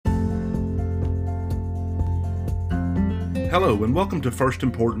Hello, and welcome to First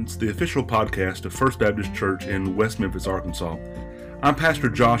Importance, the official podcast of First Baptist Church in West Memphis, Arkansas. I'm Pastor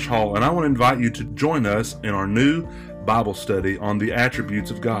Josh Hall, and I want to invite you to join us in our new Bible study on the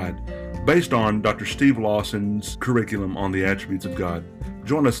attributes of God, based on Dr. Steve Lawson's curriculum on the attributes of God.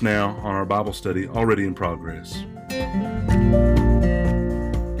 Join us now on our Bible study already in progress.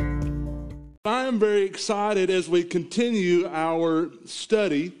 I am very excited as we continue our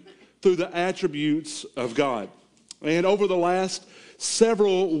study through the attributes of God. And over the last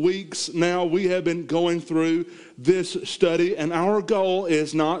several weeks now, we have been going through this study, and our goal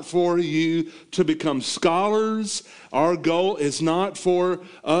is not for you to become scholars. Our goal is not for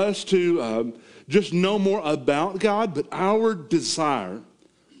us to just know more about God, but our desire,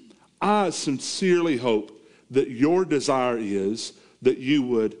 I sincerely hope that your desire is that you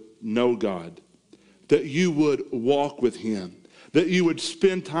would know God, that you would walk with Him, that you would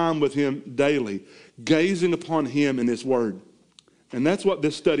spend time with Him daily, gazing upon Him and His Word. And that's what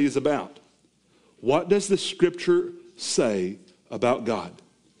this study is about. What does the Scripture say about God?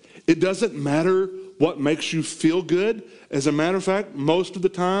 It doesn't matter what makes you feel good. As a matter of fact, most of the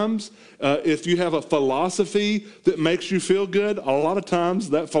times, if you have a philosophy that makes you feel good, a lot of times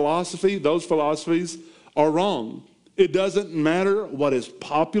those philosophies are wrong. It doesn't matter what is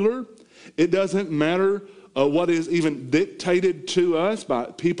popular. It doesn't matter what is even dictated to us by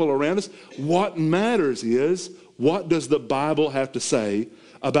people around us. What matters is, what does the Bible have to say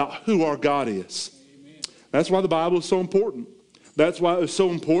about who our God is? Amen. That's why the Bible is so important. That's why it's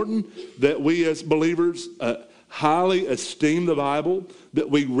so important that we as believers highly esteem the Bible, that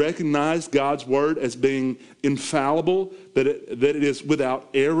we recognize God's Word as being infallible, that it is without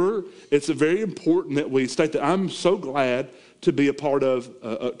error. It's very important that we state that. I'm so glad to be a part of,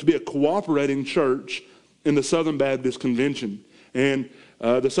 to be a cooperating church in the Southern Baptist Convention. And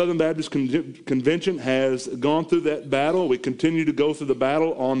the Southern Baptist Convention has gone through that battle. We continue to go through the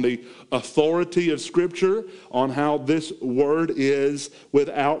battle on the authority of Scripture, on how this Word is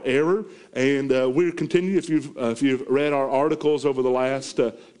without error. And we continue, if you've read our articles over the last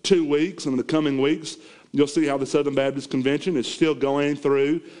 2 weeks and the coming weeks, you'll see how the Southern Baptist Convention is still going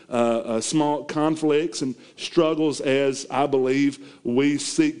through small conflicts and struggles as, I believe, we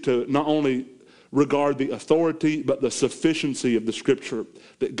seek to not only regard the authority, but the sufficiency of the Scripture,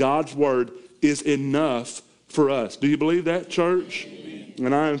 that God's Word is enough for us. Do you believe that, church? Amen.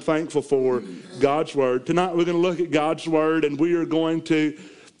 And I am thankful for God's Word. Tonight we're going to look at God's Word, and we are going to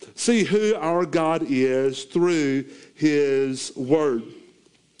see who our God is through His Word.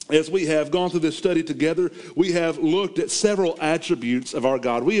 As we have gone through this study together, we have looked at several attributes of our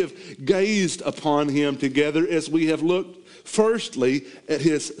God. We have gazed upon Him together as we have looked firstly at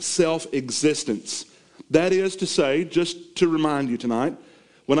His self-existence. That is to say, just to remind you tonight,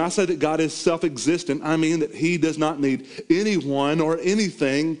 when I say that God is self-existent, I mean that He does not need anyone or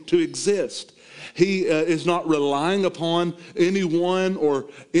anything to exist. He is not relying upon anyone or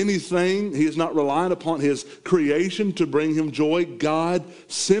anything. He is not relying upon His creation to bring Him joy. God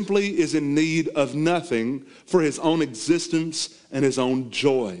simply is in need of nothing for His own existence and His own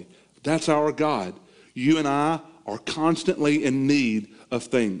joy. That's our God. You and I are constantly in need of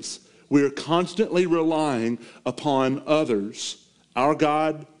things. We are constantly relying upon others. Our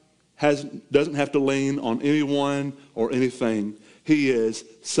God doesn't have to lean on anyone or anything. He is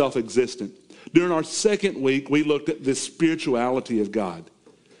self-existent. During our second week, we looked at the spirituality of God.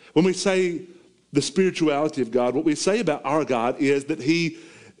 When we say the spirituality of God, what we say about our God is that He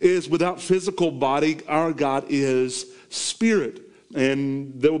is without physical body. Our God is spirit.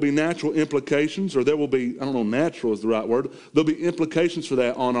 And there will be natural implications, or there will be, I don't know, natural is the right word. There'll be implications for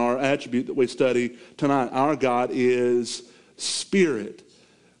that on our attribute that we study tonight. Our God is spirit.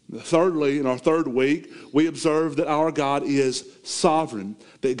 Thirdly, in our third week, we observe that our God is sovereign,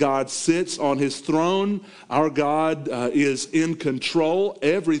 that God sits on His throne. Our God is in control.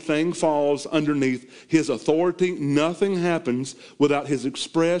 Everything falls underneath His authority. Nothing happens without His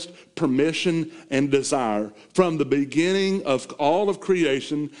expressed permission and desire. From the beginning of all of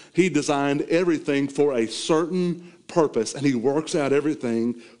creation, He designed everything for a certain purpose, and He works out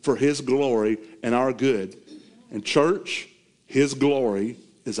everything for His glory and our good. And church, His glory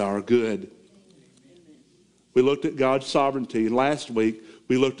is our good. We looked at God's sovereignty. Last week,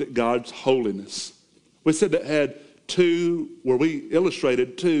 we looked at God's holiness. We said that we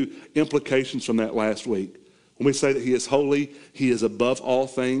illustrated two implications from that last week. When we say that He is holy, He is above all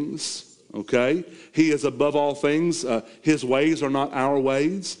things, okay? He is above all things. His ways are not our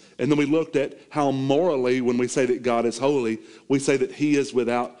ways. And then we looked at how morally, when we say that God is holy, we say that He is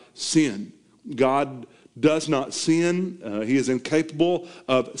without sin. God does not sin. He is incapable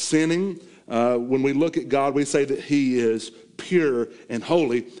of sinning. When we look at God, we say that he is pure and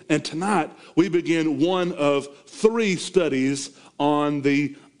holy. And tonight, we begin one of 3 studies on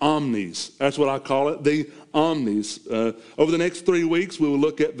the omnis. That's what I call it, the omnis. Over the next 3 weeks, we will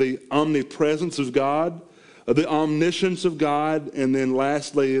look at the omnipresence of God, the omniscience of God, and then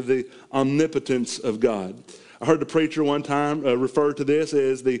lastly, the omnipotence of God. I heard the preacher one time refer to this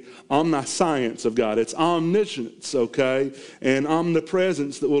as the omniscience of God. It's omniscience, okay, and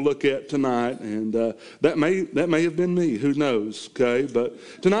omnipresence that we'll look at tonight. And that may have been me. Who knows, okay? But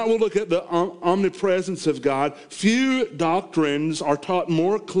tonight we'll look at the omnipresence of God. Few doctrines are taught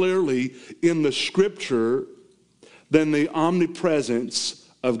more clearly in the Scripture than the omnipresence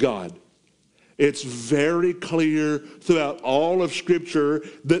of God. It's very clear throughout all of Scripture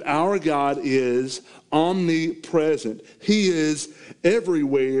that our God is omnipresent. He is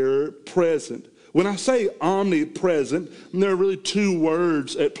everywhere present. When I say omnipresent, there are really 2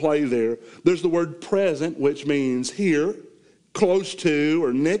 words at play there. There's the word present, which means here, close to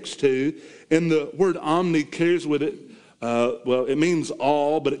or next to, and the word omni carries with it, it means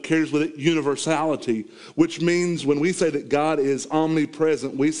all, but it carries with it universality, which means when we say that God is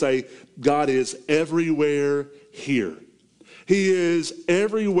omnipresent, we say God is everywhere here. He is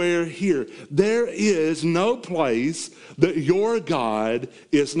everywhere here. There is no place that your God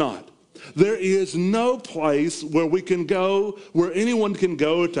is not. There is no place where we can go, where anyone can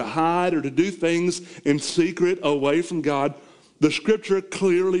go to hide or to do things in secret away from God. The Scripture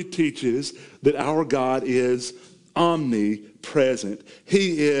clearly teaches that our God is omnipresent.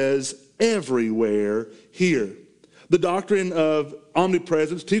 He is everywhere here. The doctrine of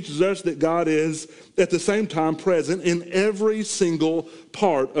omnipresence teaches us that God is at the same time present in every single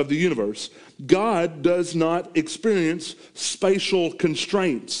part of the universe. God does not experience spatial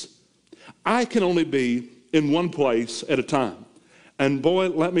constraints. I can only be in one place at a time. And boy,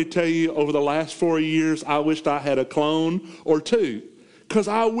 let me tell you, over the last 4 years, I wished I had a clone or 2. Because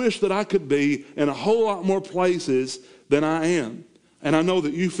I wish that I could be in a whole lot more places than I am. And I know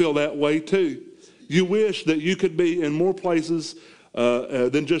that you feel that way too. You wish that you could be in more places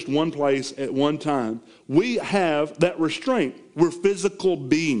than just one place at one time. We have that restraint. We're physical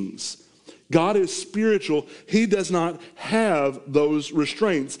beings. God is spiritual. He does not have those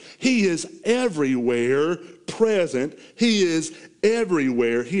restraints. He is everywhere present. He is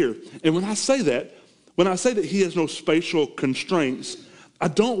everywhere here. And when I say that he has no spatial constraints, I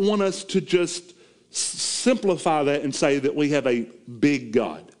don't want us to just simplify that and say that we have a big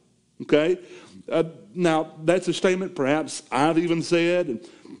God, okay? Now, that's a statement perhaps I've even said, and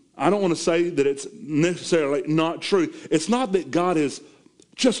I don't want to say that it's necessarily not true. It's not that God is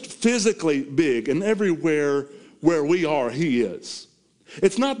just physically big, and everywhere where we are, he is.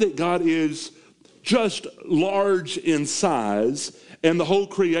 It's not that God is just large in size, and the whole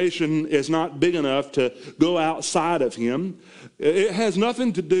creation is not big enough to go outside of him. It has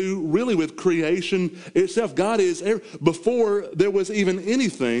nothing to do really with creation itself. God is, before there was even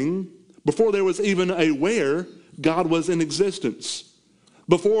anything, before there was even a where, God was in existence.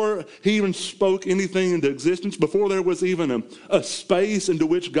 Before he even spoke anything into existence, before there was even a space into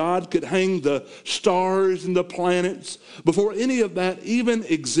which God could hang the stars and the planets, before any of that even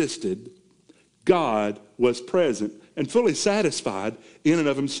existed, God was present and fully satisfied in and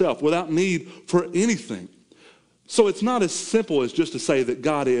of himself without need for anything. So it's not as simple as just to say that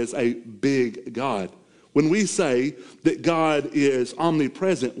God is a big God. When we say that God is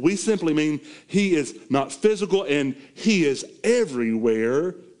omnipresent, we simply mean he is not physical and he is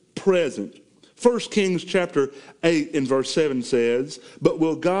everywhere present. 1 Kings chapter 8 and verse 7 says, "But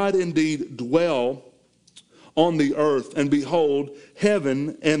will God indeed dwell on the earth? And behold,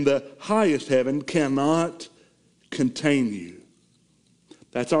 heaven and the highest heaven cannot contain you."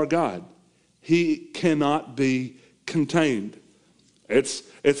 That's our God. He cannot be contained.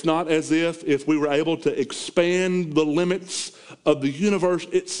 It's not as if we were able to expand the limits of the universe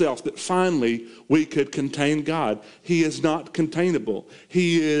itself, that finally we could contain God. He is not containable.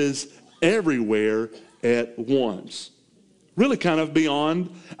 He is everywhere at once. Really kind of beyond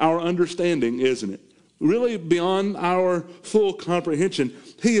our understanding, isn't it? Really beyond our full comprehension.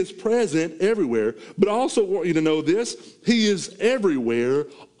 He is present everywhere, but I also want you to know this: he is everywhere,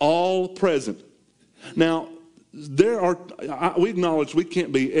 all present. Now, we acknowledge we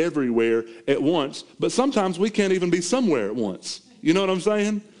can't be everywhere at once, but sometimes we can't even be somewhere at once. You know what I'm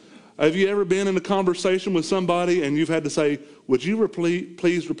saying? Have you ever been in a conversation with somebody and you've had to say, "Would you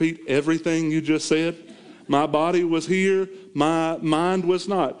please repeat everything you just said? My body was here, my mind was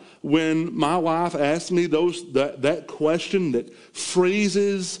not." When my wife asked me that question that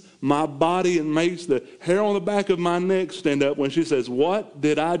freezes my body and makes the hair on the back of my neck stand up when she says, "What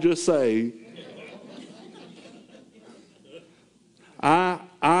did I just say?" I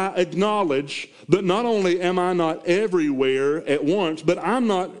acknowledge that not only am I not everywhere at once, but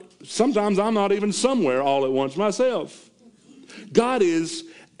sometimes I'm not even somewhere all at once myself. God is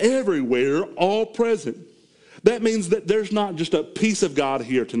everywhere, all present. That means that there's not just a piece of God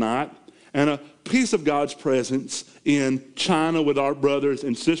here tonight and a piece of God's presence in China with our brothers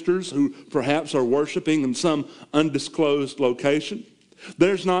and sisters who perhaps are worshiping in some undisclosed location.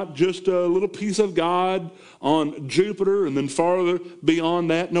 There's not just a little piece of God on Jupiter and then farther beyond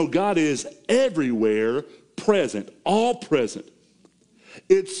that. No, God is everywhere present, all present.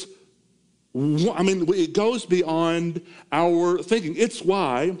 It goes beyond our thinking. It's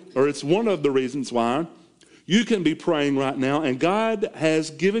one of the reasons why you can be praying right now and God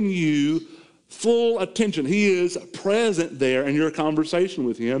has given you full attention. He is present there in your conversation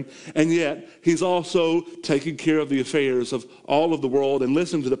with him, and yet he's also taking care of the affairs of all of the world and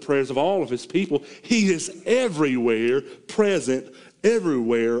listening to the prayers of all of his people. He is everywhere present,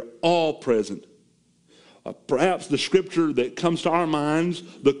 everywhere, all present. Perhaps the scripture that comes to our minds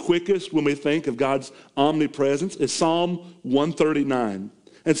the quickest when we think of God's omnipresence is Psalm 139.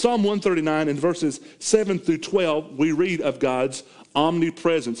 In Psalm 139, in verses 7 through 12, we read of God's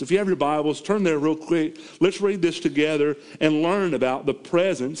omnipresence. If you have your Bibles, turn there real quick. Let's read this together and learn about the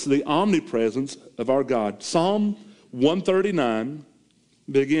presence, the omnipresence of our God. Psalm 139,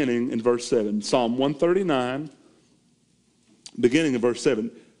 beginning in verse 7. Psalm 139, beginning in verse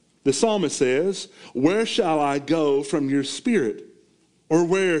 7. The psalmist says, "Where shall I go from your spirit? Or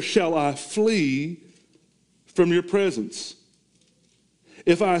where shall I flee from your presence?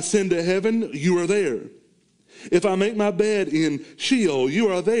 If I ascend to heaven, you are there. If I make my bed in Sheol, you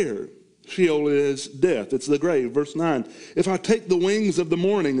are there." Sheol is death. It's the grave. Verse 9. "If I take the wings of the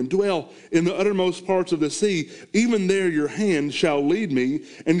morning and dwell in the uttermost parts of the sea, even there your hand shall lead me,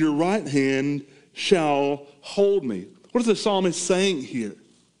 and your right hand shall hold me." What is the psalmist saying here?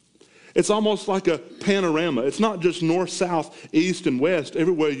 It's almost like a panorama. It's not just north, south, east, and west.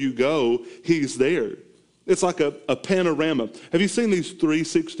 Everywhere you go, he's there. It's like a panorama. Have you seen these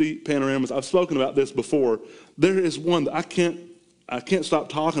 360 panoramas? I've spoken about this before. There is one that I can't stop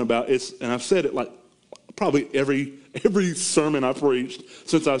talking about. And I've said it like probably every sermon I've preached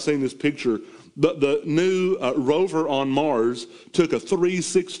since I've seen this picture. The new rover on Mars took a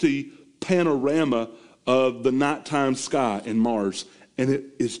 360 panorama of the nighttime sky in Mars, and it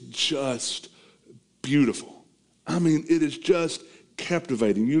is just beautiful. I mean, it is just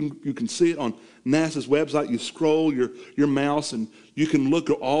captivating. You can see it on NASA's website. You scroll your mouse and you can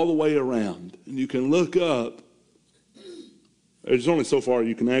look all the way around and you can look up. There's only so far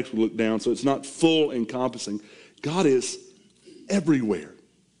you can actually look down, so it's not full encompassing. God is everywhere.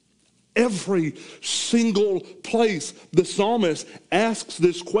 Every single place. The psalmist asks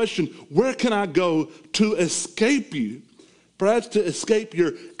this question, where can I go to escape you? Perhaps to escape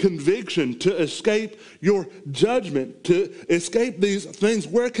your conviction, to escape your judgment, to escape these things.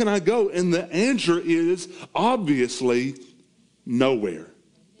 Where can I go? And the answer is obviously nowhere.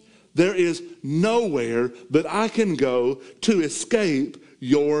 There is nowhere that I can go to escape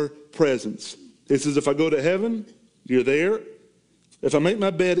your presence. It says, if I go to heaven, you're there. If I make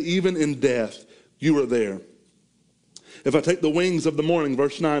my bed even in death, you are there. If I take the wings of the morning,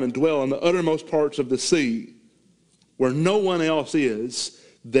 verse 9, and dwell in the uttermost parts of the sea, where no one else is,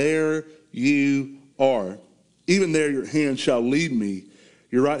 there you are. Even there your hand shall lead me,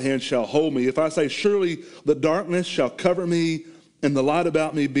 your right hand shall hold me. If I say, surely the darkness shall cover me, and the light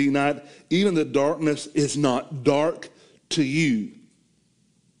about me be night, even the darkness is not dark to you.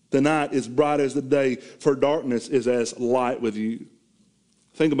 The night is bright as the day, for darkness is as light with you.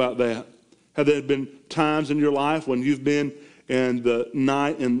 Think about that. Have there been times in your life when you've been in the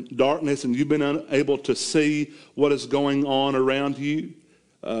night and darkness and you've been unable to see what is going on around you?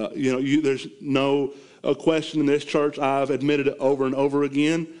 There's no question in this church. I've admitted it over and over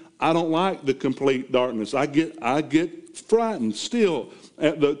again. I don't like the complete darkness. I get frightened still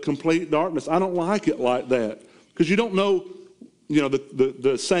at the complete darkness. I don't like it like that because you don't know.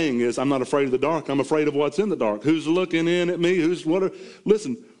 The saying is, I'm not afraid of the dark. I'm afraid of what's in the dark. Who's looking in at me?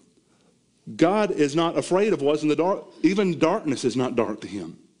 Listen, God is not afraid of what's in the dark. Even darkness is not dark to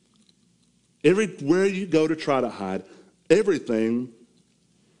him. Everywhere you go to try to hide, everything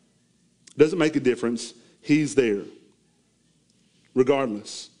doesn't make a difference. He's there,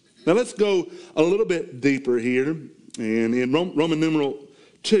 regardless. Now let's go a little bit deeper here. And in Roman numeral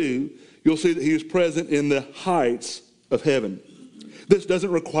 2, you'll see that he is present in the heights of heaven. This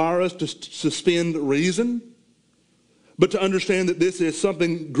doesn't require us to suspend reason, but to understand that this is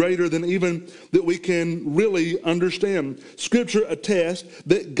something greater than even that we can really understand. Scripture attests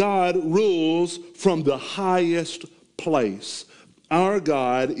that God rules from the highest place. Our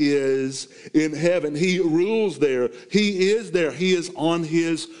God is in heaven. He rules there. He is there. He is on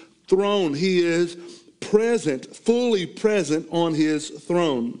his throne. He is present, fully present on his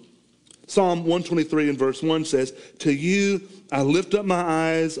throne. Psalm 123 and verse 1 says, "To you I lift up my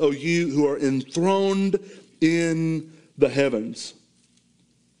eyes, O you who are enthroned in the heavens."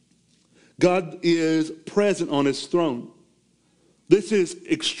 God is present on his throne. This is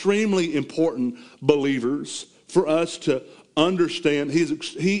extremely important, believers, for us to understand.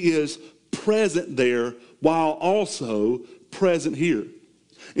 He is present there while also present here.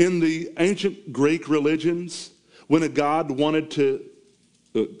 In the ancient Greek religions, when a god wanted to,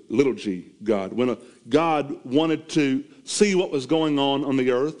 little g God, when a god wanted to see what was going on the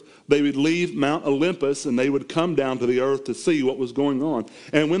earth, they would leave Mount Olympus and they would come down to the earth to see what was going on.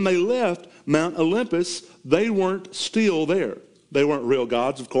 And when they left Mount Olympus, they weren't still there. They weren't real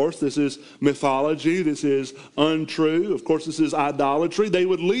gods, of course. This is mythology. This is untrue. Of course, this is idolatry. They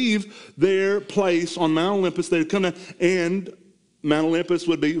would leave their place on Mount Olympus. They would come down, and Mount Olympus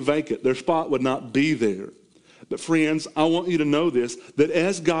would be vacant. Their spot would not be there. But friends, I want you to know this, that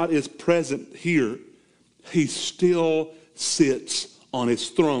as God is present here, he still sits on his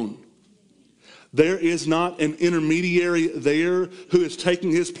throne. There is not an intermediary there who is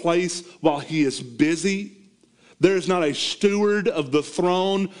taking his place while he is busy. There is not a steward of the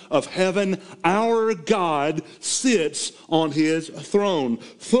throne of heaven. Our God sits on his throne,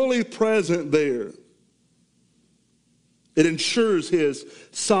 fully present there. It ensures his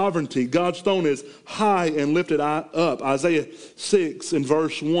sovereignty. God's throne is high and lifted up. Isaiah 6 in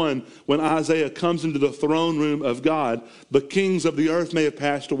verse 1, when Isaiah comes into the throne room of God, the kings of the earth may have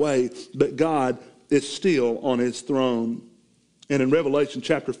passed away, but God is still on his throne. And in Revelation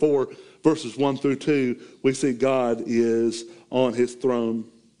chapter 4, verses 1 through 2, we see God is on his throne.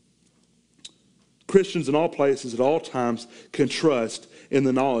 Christians in all places at all times can trust in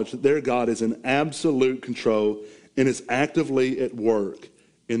the knowledge that their God is in absolute control and is actively at work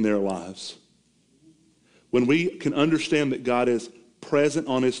in their lives. When we can understand that God is present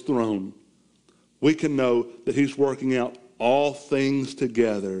on his throne, we can know that he's working out all things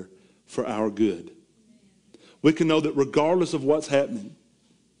together for our good. We can know that regardless of what's happening,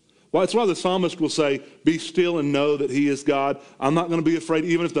 well, that's why the psalmist will say, "Be still and know that he is God. I'm not going to be afraid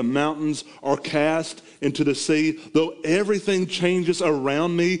even if the mountains are cast into the sea, though everything changes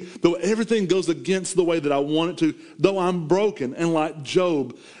around me, though everything goes against the way that I want it to, though I'm broken and like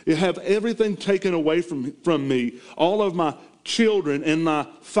Job, you have everything taken away from me, all of my children and my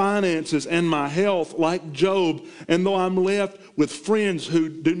finances and my health like Job, and though I'm left with friends who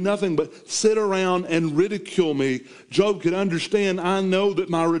do nothing but sit around and ridicule me, Job could understand, I know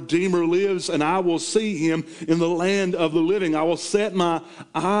that my Redeemer lives and I will see him in the land of the living. I will set my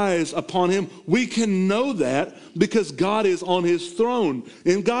eyes upon him." We can know that because God is on his throne,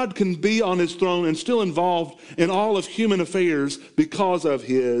 and God can be on his throne and still involved in all of human affairs because of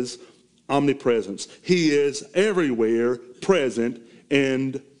his omnipresence. He is everywhere present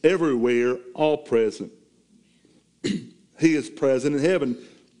and everywhere all present. He is present in heaven.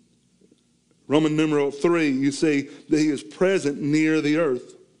 Roman numeral 3, you see that he is present near the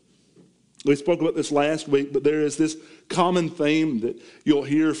earth. We spoke about this last week, but there is this common theme that you'll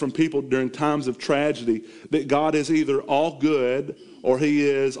hear from people during times of tragedy, that God is either all good or he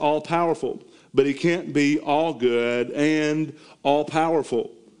is all powerful, but he can't be all good and all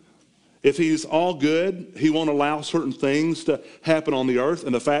powerful. If he's all good, he won't allow certain things to happen on the earth.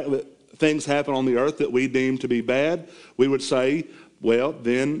 And the fact that things happen on the earth that we deem to be bad, we would say, well,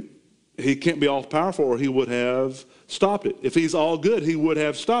 then he can't be all powerful or he would have stopped it. If he's all good, he would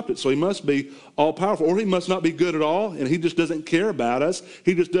have stopped it. So he must be all powerful, or he must not be good at all and he just doesn't care about us.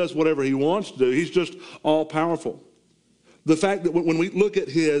 He just does whatever he wants to do. He's just all powerful. The fact that when we look at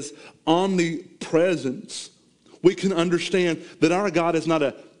his omnipresence, we can understand that our God is not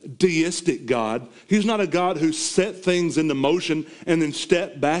a deistic God. He's not a God who set things into motion and then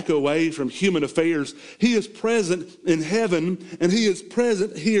stepped back away from human affairs. He is present in heaven and he is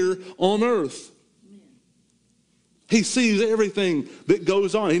present here on earth. He sees everything that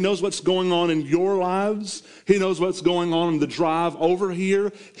goes on. He knows what's going on in your lives. He knows what's going on in the drive over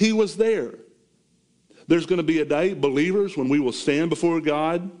here. He was there. There's going to be a day, believers, when we will stand before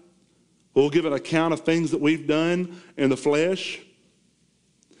God. We'll give an account of things that we've done in the flesh.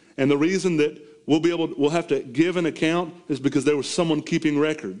 And the reason that we'll have to give an account is because there was someone keeping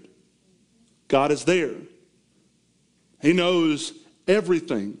record. God is there. He knows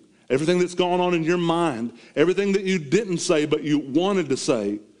everything. everything that's gone on in your mind, everything that you didn't say but you wanted to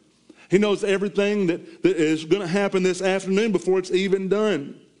say. He knows everything that is going to happen this afternoon before it's even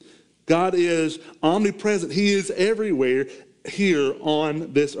done. God is omnipresent. He is everywhere here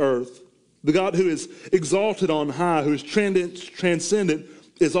on this earth. The God who is exalted on high, who is transcendent,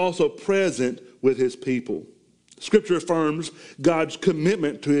 is also present with his people. Scripture affirms God's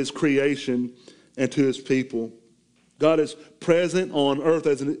commitment to his creation and to his people. God is present on earth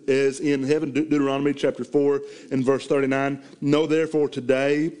as in heaven. Deuteronomy chapter 4 and verse 39. Know therefore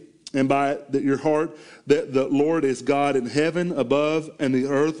today and by your heart that the Lord is God in heaven above and the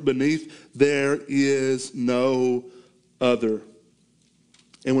earth beneath. There is no other.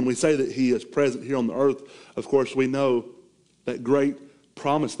 And when we say that he is present here on the earth, of course, we know that great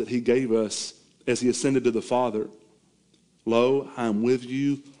promise that he gave us as he ascended to the Father. Lo, I am with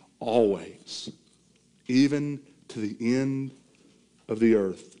you always, even to the end of the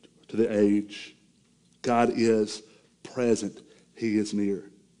earth, to the age. God is present. He is near.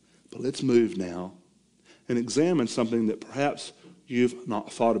 But let's move now and examine something that perhaps you've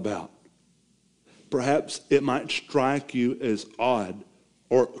not thought about. Perhaps it might strike you as odd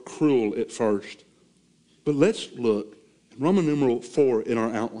or cruel at first. But let's look at Roman numeral 4 in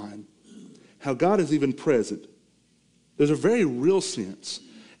our outline. How God is even present. There's a very real sense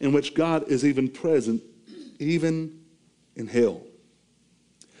in which God is even present, even in hell.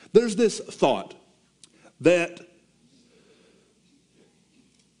 There's this thought that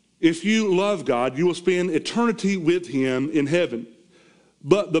if you love God, you will spend eternity with him in heaven.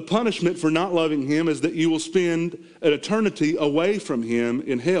 But the punishment for not loving him is that you will spend an eternity away from him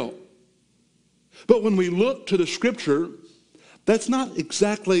in hell. But when we look to the scripture, that's not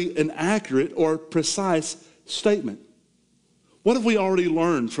exactly an accurate or precise statement. What have we already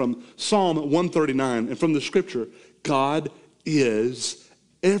learned from Psalm 139 and from the scripture? God is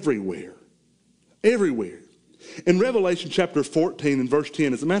everywhere. Everywhere. In Revelation chapter 14 and verse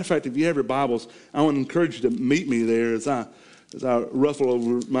 10, as a matter of fact, if you have your Bibles, I want to encourage you to meet me there as I ruffle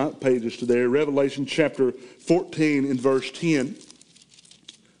over my pages to there. Revelation chapter 14 and verse 10.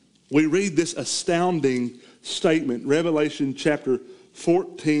 We read this astounding statement. Revelation chapter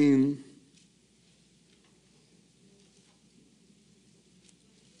 14.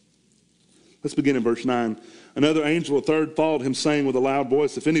 Let's begin in verse 9. Another angel, a third, followed him, saying with a loud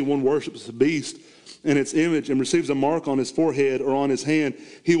voice, if anyone worships the beast and its image and receives a mark on his forehead or on his hand,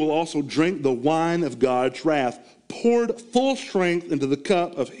 he will also drink the wine of God's wrath, poured full strength into the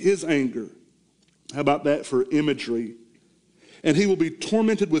cup of his anger. How about that for imagery? And he will be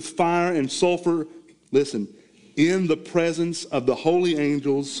tormented with fire and sulfur, listen, in the presence of the holy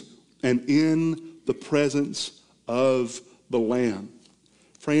angels and in the presence of the Lamb.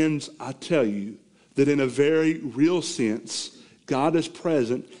 Friends, I tell you that in a very real sense, God is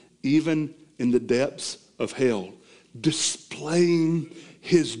present even in the depths of hell, displaying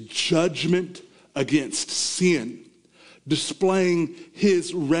his judgment against sin, displaying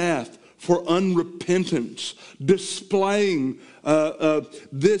his wrath for unrepentance, displaying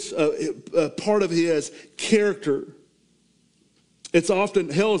this part of his character.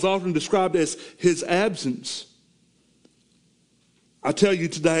 Hell is often described as his absence. I tell you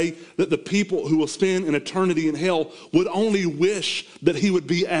today that the people who will spend an eternity in hell would only wish that he would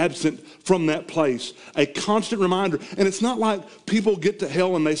be absent from that place. A constant reminder. And it's not like people get to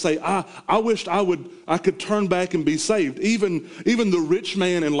hell and they say, I wished I could turn back and be saved. Even the rich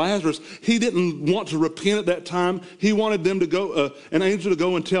man and Lazarus, he didn't want to repent at that time. He wanted them to go, an angel to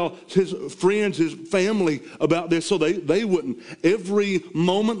go and tell his friends, his family about this so they wouldn't. Every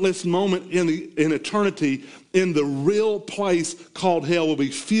momentless moment in eternity, in the real place called hell, will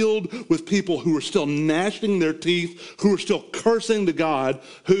be filled with people who are still gnashing their teeth, who are still cursing to God,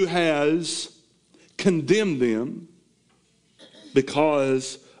 who has condemned them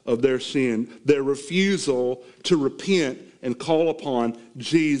because of their sin, their refusal to repent and call upon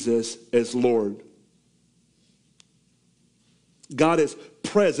Jesus as Lord. God is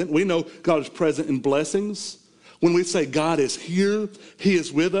present. We know God is present in blessings. When we say God is here, he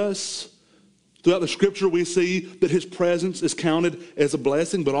is with us. Throughout the scripture, we see that his presence is counted as a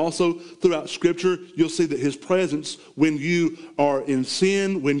blessing, but also throughout scripture, you'll see that his presence, when you are in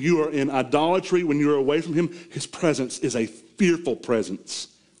sin, when you are in idolatry, when you're away from him, his presence is a fearful presence.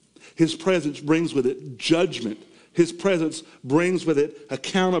 His presence brings with it judgment. His presence brings with it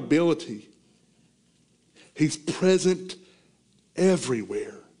accountability. He's present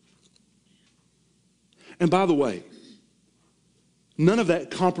everywhere. And by the way, none of that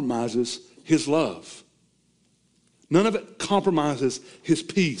compromises his love. None of it compromises his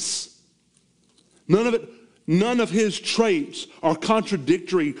peace. None of it none of his traits are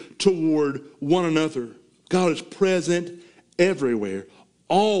contradictory toward one another. God is present everywhere,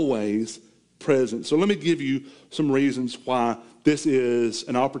 always present. So let me give you some reasons why this is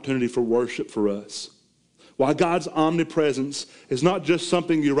an opportunity for worship for us. Why God's omnipresence is not just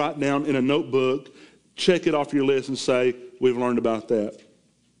something you write down in a notebook, check it off your list and say, we've learned about that.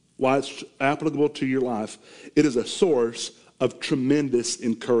 Why it's applicable to your life. It is a source of tremendous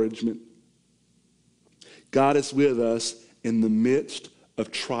encouragement. God is with us in the midst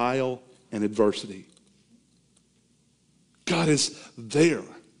of trial and adversity. God is there.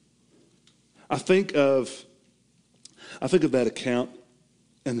 I think of that account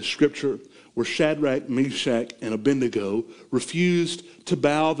in the scripture where Shadrach, Meshach, and Abednego refused to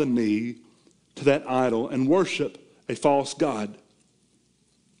bow the knee to that idol and worship a false god.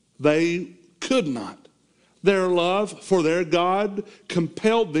 They could not. Their love for their God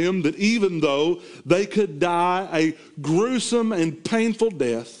compelled them that even though they could die a gruesome and painful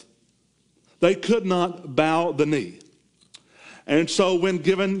death, they could not bow the knee. And so when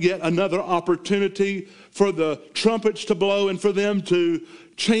given yet another opportunity for the trumpets to blow and for them to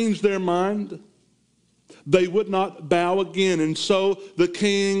change their mind, they would not bow again. And so the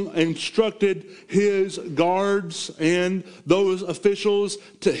king instructed his guards and those officials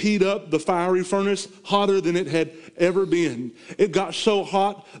to heat up the fiery furnace hotter than it had ever been. It got so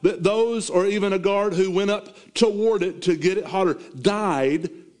hot that those, or even a guard who went up toward it to get it hotter, died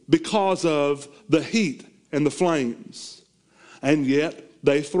because of the heat and the flames. And yet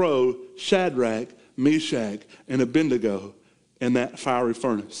they throw Shadrach, Meshach, and Abednego in that fiery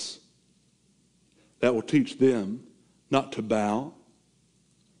furnace. That will teach them not to bow.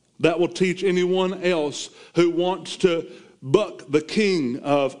 That will teach anyone else who wants to buck the king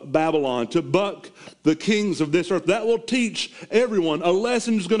of Babylon, to buck the kings of this earth. That will teach everyone. A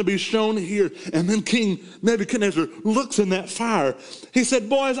lesson is going to be shown here. And then King Nebuchadnezzar looks in that fire. He said,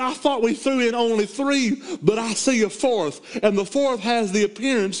 boys, I thought we threw in only 3, but I see a 4th. And the 4th has the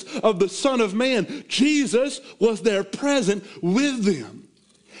appearance of the Son of Man. Jesus was there present with them.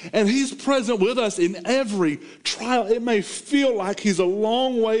 And he's present with us in every trial. It may feel like he's a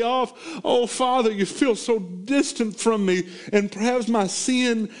long way off. Oh, Father, you feel so distant from me. And perhaps my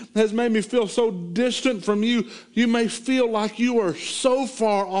sin has made me feel so distant from you. You may feel like you are so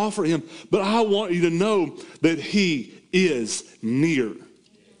far off from him. But I want you to know that he is near.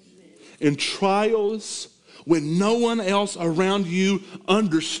 In trials, when no one else around you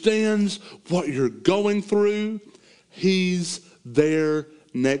understands what you're going through, he's there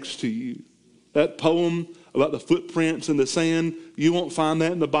next to you. That poem about the footprints in the sand, you won't find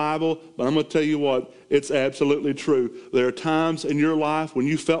that in the Bible, but I'm going to tell you what, it's absolutely true. There are times in your life when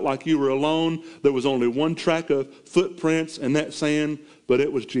you felt like you were alone. There was only one track of footprints in that sand, but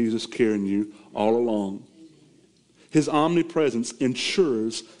it was Jesus carrying you all along. His omnipresence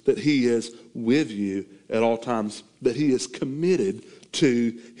ensures that he is with you at all times, that he is committed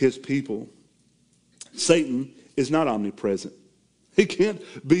to his people. Satan is not omnipresent. He can't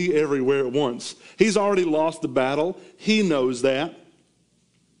be everywhere at once. He's already lost the battle. He knows that.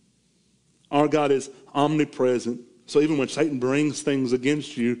 Our God is omnipresent. So even when Satan brings things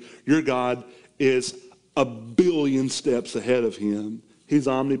against you, your God is a billion steps ahead of him. He's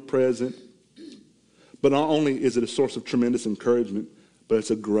omnipresent. But not only is it a source of tremendous encouragement, but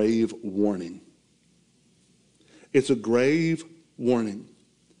it's a grave warning. It's a grave warning.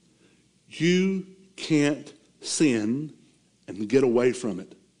 You can't sin and get away from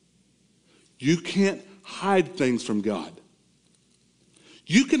it. You can't hide things from God.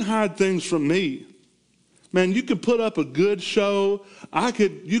 You can hide things from me. Man, you could put up a good show.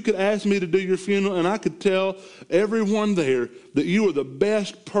 You could ask me to do your funeral, and I could tell everyone there that you were the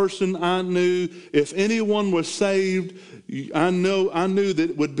best person I knew. If anyone was saved, I knew that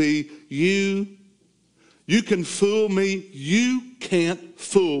it would be you. You can fool me. You can't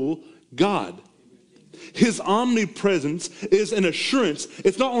fool God. His omnipresence is an assurance.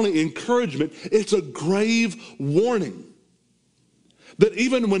 It's not only encouragement, it's a grave warning. That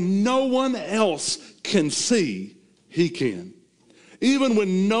even when no one else can see, he can. Even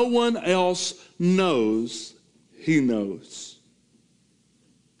when no one else knows, he knows.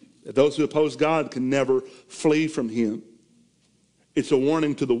 That those who oppose God can never flee from him. It's a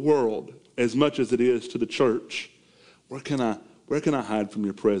warning to the world as much as it is to the church. Where can I hide from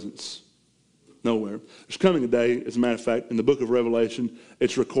your presence? Nowhere. There's coming a day, as a matter of fact, in the book of Revelation,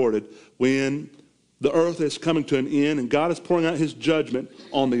 it's recorded, when the earth is coming to an end and God is pouring out his judgment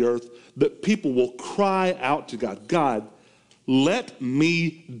on the earth, that people will cry out to God, God, let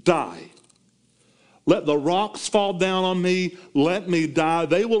me die. Let the rocks fall down on me. Let me die.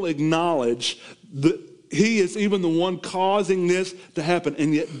 They will acknowledge that He is even the one causing this to happen,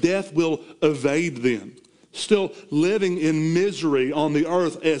 and yet death will evade them, still living in misery on the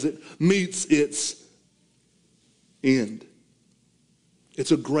earth as it meets its end.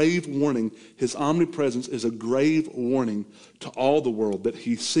 It's a grave warning. His omnipresence is a grave warning to all the world that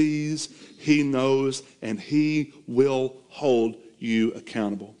he sees, he knows, and he will hold you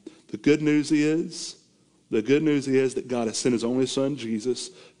accountable. The good news is that God has sent his only son, Jesus,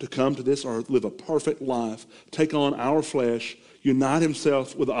 to come to this earth, live a perfect life, take on our flesh, unite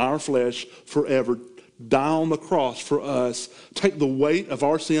himself with our flesh forever, die on the cross for us, take the weight of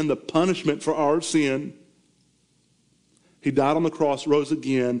our sin, the punishment for our sin. He died on the cross, rose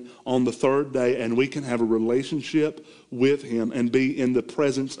again on the third day, and we can have a relationship with him and be in the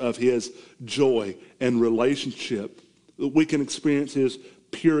presence of his joy and relationship. We can experience his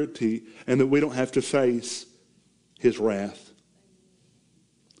purity and that we don't have to face his wrath.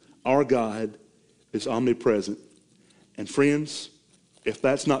 Our God is omnipresent. And friends, if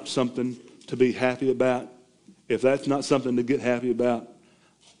that's not something to be happy about, if that's not something to get happy about,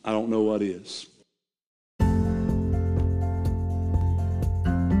 I don't know what is.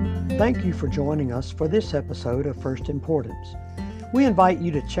 Thank you for joining us for this episode of First Importance. We invite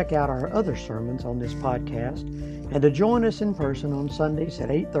you to check out our other sermons on this podcast and to join us in person on Sundays at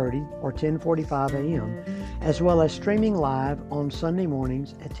 8:30 or 10:45 a.m., as well as streaming live on Sunday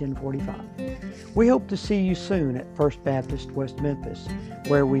mornings at 10:45. We hope to see you soon at First Baptist West Memphis,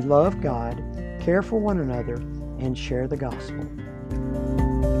 where we love God, care for one another, and share the gospel.